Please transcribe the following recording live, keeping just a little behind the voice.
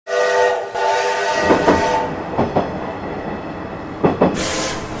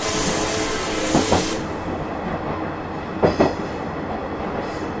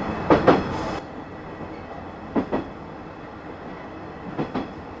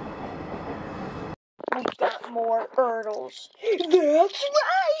more hurdles. That's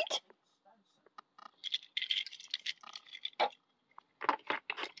right!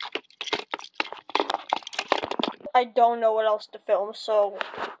 I don't know what else to film, so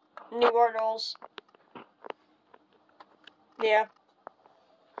new hurdles. Yeah.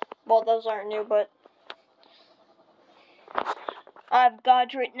 Well, those aren't new, but I've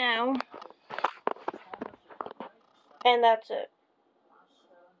got it now. And that's it.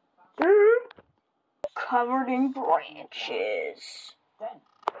 Covered in branches. Then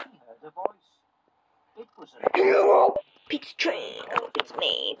he heard a voice. It was a Pizza train. Oh, it's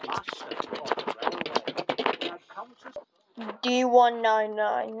me.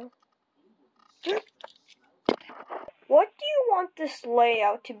 D199. What do you want this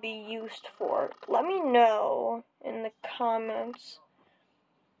layout to be used for? Let me know in the comments.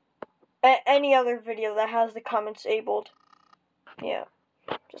 Any other video that has the comments enabled. Yeah.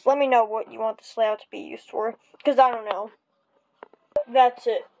 Just let me know what you want this layout to be used for. Because I don't know. That's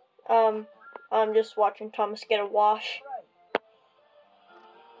it. I'm just watching Thomas get a wash.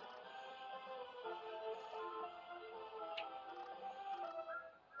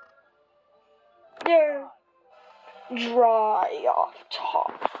 There. Dry off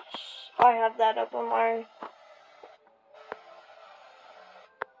Thomas. I have that up on my...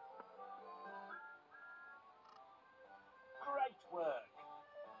 great work.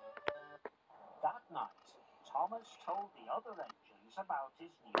 That night, Thomas told the other engines about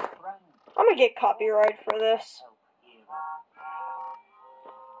his new friend. I'm gonna get copyright for this.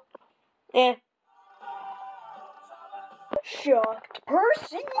 Eh. Shocked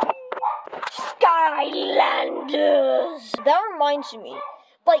Percy! Skylanders! That reminds me,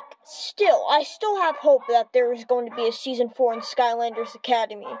 I still have hope that there is going to be a Season 4 in Skylanders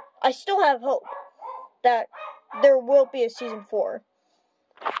Academy. I still have hope that there will be a Season 4.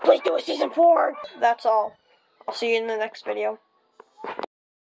 Please do a Season 4! That's all. I'll see you in the next video.